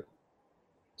year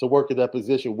to work at that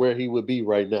position, where he would be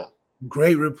right now.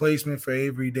 Great replacement for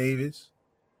Avery Davis.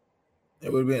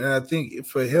 It would have been, and I think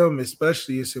for him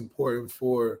especially, it's important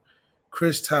for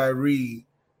Chris Tyree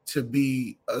to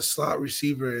be a slot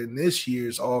receiver in this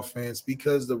year's offense,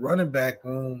 because the running back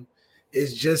room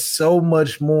is just so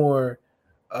much more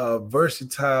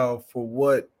versatile for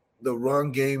what the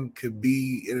run game could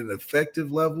be in an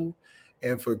effective level.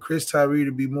 And for Chris Tyree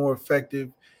to be more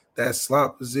effective, that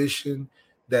slot position,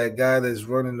 that guy that's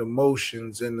running the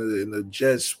motions and the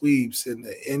jet sweeps and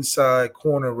the inside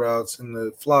corner routes and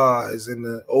the flies and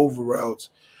the over routes,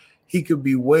 he could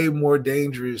be way more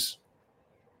dangerous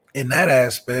in that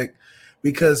aspect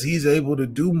because he's able to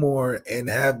do more and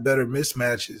have better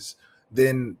mismatches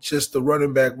than just the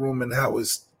running back room and how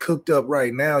it's cooked up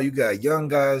right now. You got young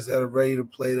guys that are ready to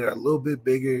play that are a little bit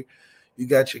bigger. You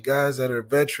got your guys that are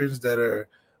veterans that are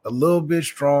a little bit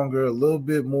stronger, a little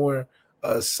bit more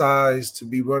size to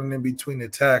be running in between the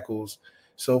tackles.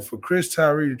 So for Chris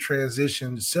Tyree to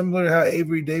transition, similar to how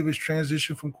Avery Davis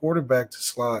transitioned from quarterback to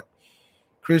slot,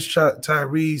 Chris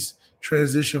Tyree's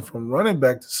transition from running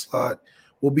back to slot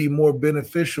will be more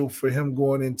beneficial for him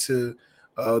going into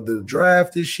the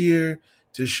draft this year,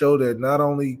 to show that not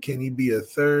only can he be a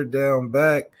third down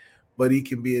back, but he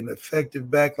can be an effective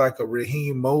back like a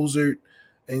Raheem Mostert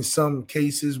in some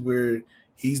cases where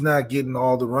he's not getting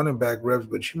all the running back reps,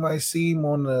 but you might see him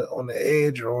on the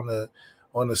edge or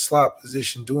on the slot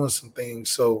position doing some things.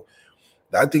 So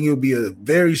I think it would be a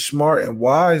very smart and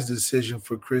wise decision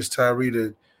for Chris Tyree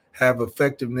to have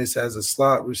effectiveness as a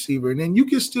slot receiver. And then you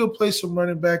can still play some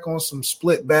running back on some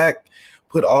split back,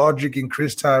 put Aldrick and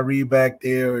Chris Tyree back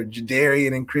there, or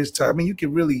Jadarian and Chris Tyree. I mean, you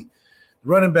can really –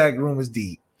 running back room is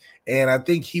deep. And I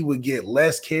think he would get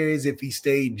less carries if he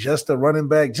stayed just a running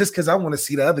back, just because I want to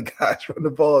see the other guys run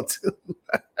the ball too.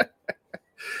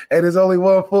 And there's only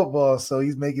one football, so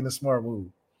he's making a smart move.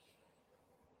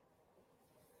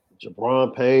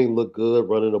 Jabron Payne looked good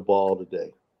running the ball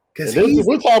today. Because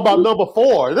we're talking about number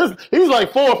 4. He's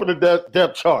like 4 for the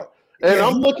depth chart. And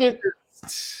I'm looking,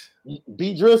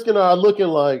 B. Driskin are looking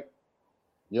like,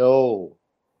 yo,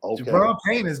 okay. Jabron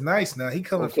Payne is nice now. He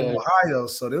coming from Ohio,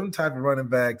 so them type of running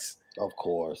backs, of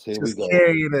course, here just we go,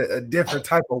 carrying a different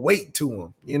type of weight to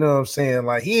him. You know what I'm saying?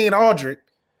 Like he ain't Aldrich,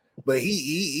 but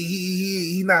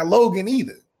he not Logan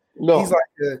either. No,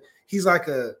 he's like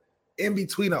a in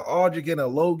between an Aldrich and a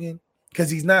Logan because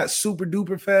he's not super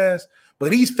duper fast,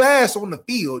 but he's fast on the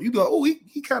field. You go, oh,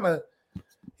 he kind of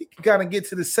get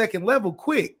to the second level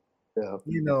quick. Yeah,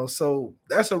 you know, so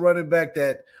that's a running back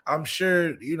that I'm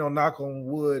sure, you know, knock on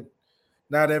wood,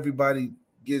 not everybody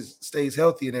stays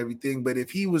healthy and everything, but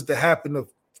if he was to happen to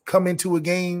come into a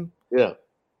game, yeah,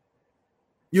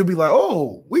 you'll be like,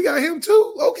 oh, we got him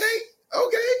too. Okay,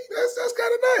 that's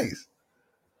kind of nice.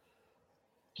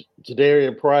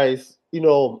 Jadarian Price, you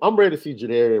know, I'm ready to see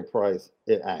Jadarian Price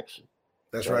in action.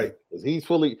 That's right.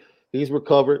 He's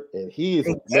recovered and he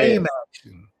is game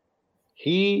action.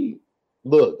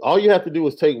 Look, all you have to do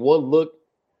is take one look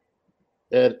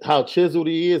at how chiseled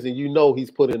he is, and you know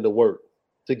he's put in the work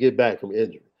to get back from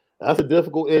injury. That's a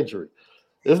difficult injury.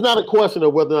 It's not a question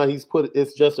of whether or not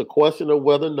it's just a question of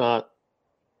whether or not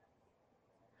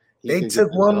they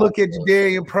took one look at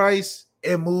Jadarian Price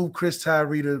and moved Chris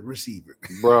Tyree to receiver.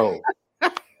 Bro,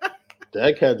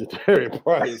 that cat Jadarian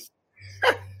Price.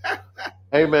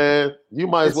 Hey, man, you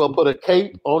might as well put a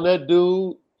cape on that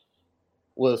dude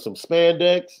with some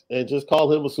spandex and just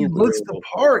call him a superhero. He looks the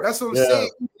part. That's what I'm saying.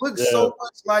 He looks so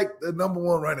much like the number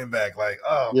 1 running back. Like,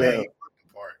 oh, man, he looks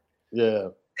the part. Yeah.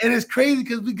 And it's crazy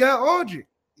because we got Audrey,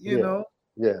 you know?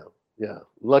 Yeah.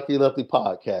 Lucky Lefty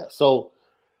podcast. So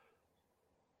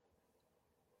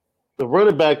the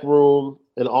running back room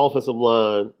and offensive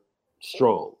line,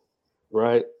 strong,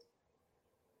 right?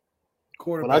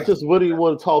 But I just really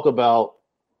want to talk about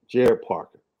Jared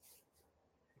Parker,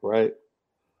 right?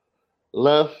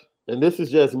 Left, and this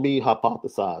is just me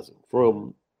hypothesizing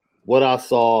from what I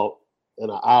saw in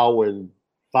an hour and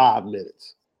 5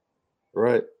 minutes,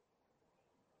 right?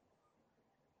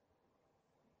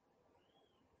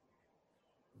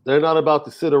 They're not about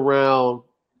to sit around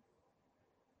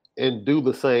and do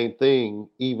the same thing,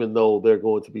 even though they're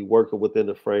going to be working within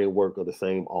the framework of the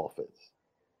same offense.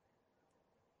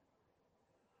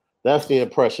 That's the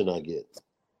impression I get.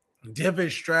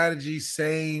 Different strategy,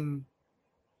 same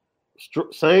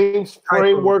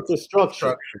framework and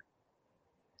structure,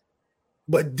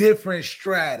 but different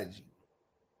strategy.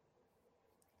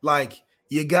 Like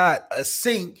you got a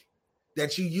sink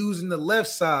that you using the left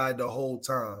side the whole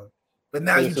time, but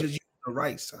now you just use the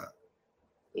right side.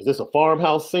 Is this a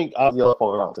farmhouse sink? I love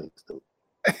farmhouse sinks too.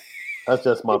 That's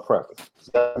just my preference. It's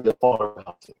got to be a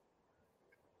farmhouse sink.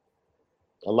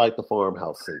 I like the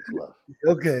farmhouse sinks, Left.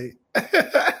 Okay.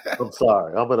 I'm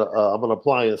sorry. I'm an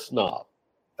appliance snob.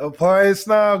 Appliance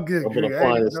snob, good. I'm an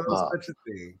appliance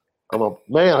snob.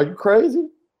 Man, are you crazy?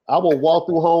 I will walk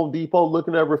through Home Depot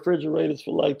looking at refrigerators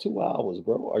for like 2 hours,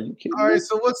 bro. Are you kidding me? All right,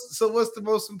 so what's the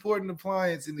most important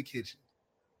appliance in the kitchen?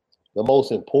 The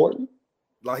most important?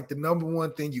 Like the number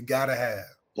 1 thing you gotta have.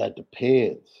 That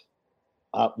depends.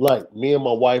 Like me and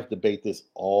my wife debate this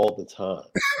all the time.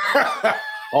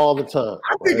 All the time.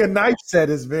 I think a knife set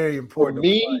is very important.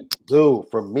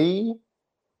 For me,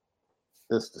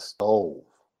 it's the stove.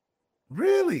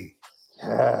 Really?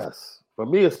 Yes. For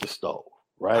me, it's the stove,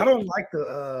 right? I don't like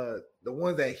the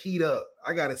ones that heat up.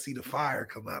 I gotta see the fire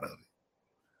come out of it.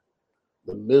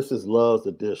 The missus loves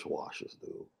the dishwashers,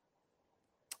 dude.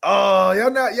 Oh,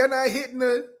 y'all not hitting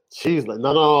the. She's like,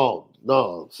 no.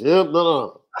 She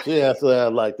has to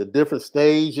have like the different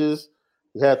stages.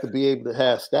 You have to be able to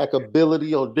have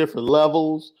stackability on different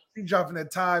levels. She's dropping the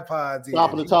Tide Pods in.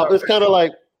 Top of the top. It's kind of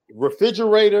like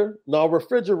refrigerator. No,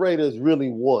 refrigerator is really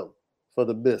 1 for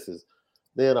the missus.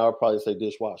 Then I'll probably say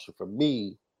dishwasher. For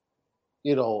me,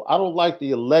 you know, I don't like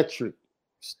the electric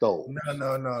stove. No. I'm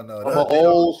an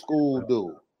old school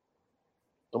dude.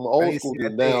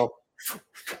 Now.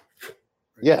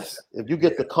 Yes, if you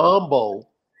get the combo,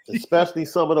 especially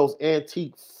some of those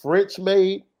antique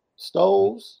French-made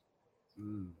stoves,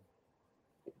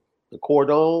 the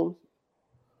cordon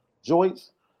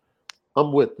joints,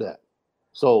 I'm with that.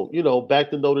 So, you know, back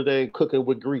to Notre Dame cooking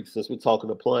with grease, since we're talking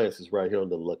appliances right here on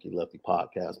the Lucky Lefty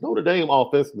podcast. Notre Dame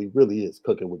offensively really is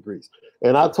cooking with grease.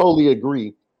 And I totally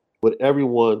agree with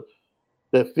everyone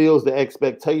that feels the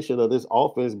expectation of this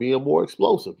offense being more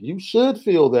explosive. You should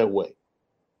feel that way.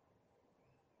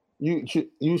 You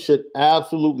should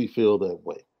absolutely feel that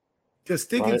way. Just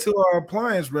sticking to our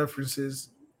appliance references,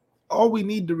 all we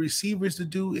need the receivers to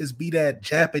do is be that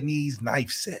Japanese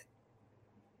knife set.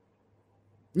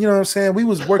 You know what I'm saying? We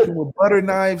was working with butter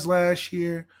knives last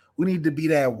year. We need to be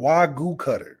that Wagyu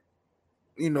cutter.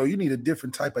 You know, you need a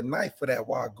different type of knife for that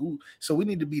Wagyu. So we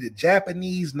need to be the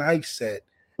Japanese knife set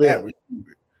at receiver.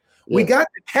 Yeah. We got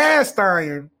the cast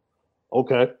iron.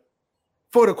 Okay.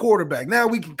 For the quarterback. Now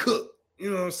we can cook.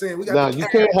 You know what I'm saying? We got now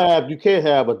you can't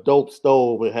have a dope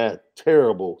stove and have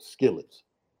terrible skillets.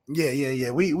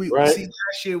 Yeah. We right? See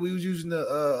last year we was using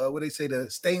the what they say, the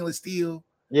stainless steel.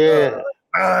 Yeah.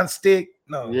 Non-stick.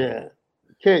 No. Yeah.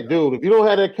 Can't, dude. If you don't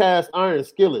have that cast iron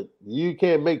skillet, you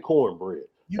can't make cornbread.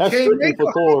 That's strictly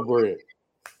for cornbread.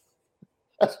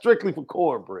 That's strictly for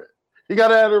cornbread. You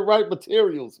gotta have the right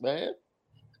materials, man.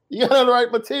 You gotta have the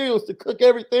right materials to cook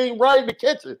everything right in the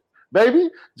kitchen, baby.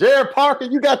 Jared Parker,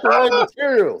 you got the right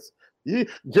materials.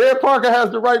 Jared Parker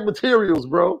has the right materials,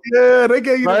 bro. Yeah, they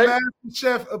gave you the Master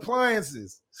Chef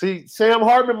appliances. See, Sam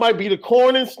Hartman might be the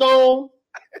corn and stone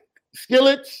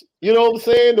skillets. You know what I'm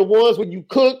saying? The ones when you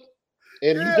cook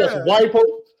and you just wipe them.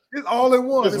 It's all in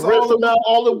one. Just rinse them out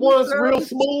all at once, real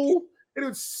smooth.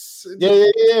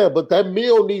 Yeah. But that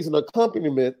meal needs an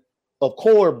accompaniment of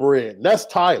cornbread. And that's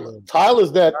Tyler.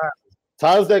 Tyler's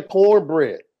that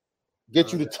cornbread.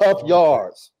 Get you the tough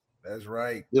yards. That's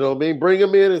right. You know what I mean? Bring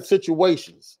them in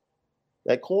situations.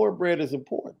 That cornbread is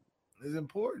important. It's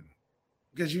important.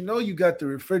 Because you know you got the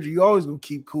refrigerator. You always gonna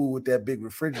keep cool with that big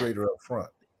refrigerator up front.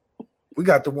 We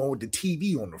got the one with the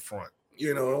TV on the front.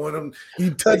 You know, when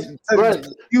you touch right.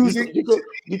 You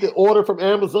can order from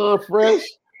Amazon Fresh,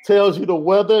 tells you the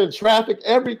weather and traffic,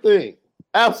 everything.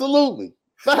 Absolutely.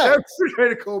 That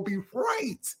refrigerator gonna be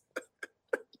right.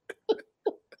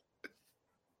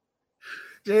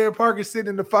 Jared Parker sitting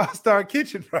in the 5-star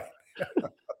kitchen right now.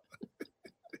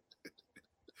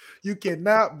 You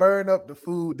cannot burn up the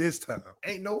food this time.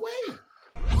 Ain't no way.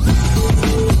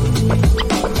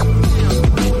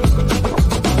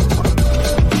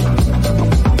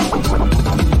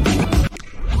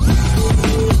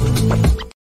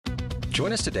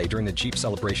 Join us today during the Jeep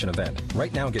Celebration event.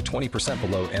 Right now, get 20%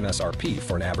 below MSRP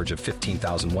for an average of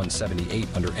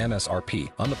 $15,178 under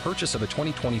MSRP on the purchase of a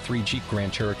 2023 Jeep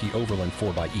Grand Cherokee Overland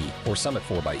 4xE or Summit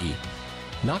 4xE.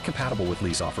 Not compatible with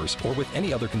lease offers or with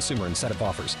any other consumer incentive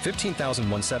offers.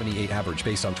 $15,178 average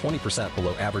based on 20%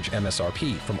 below average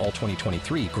MSRP from all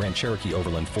 2023 Grand Cherokee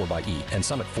Overland 4xE and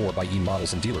Summit 4xE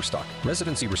models in dealer stock.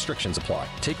 Residency restrictions apply.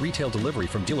 Take retail delivery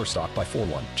from dealer stock by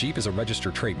 4/1. Jeep is a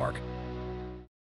registered trademark.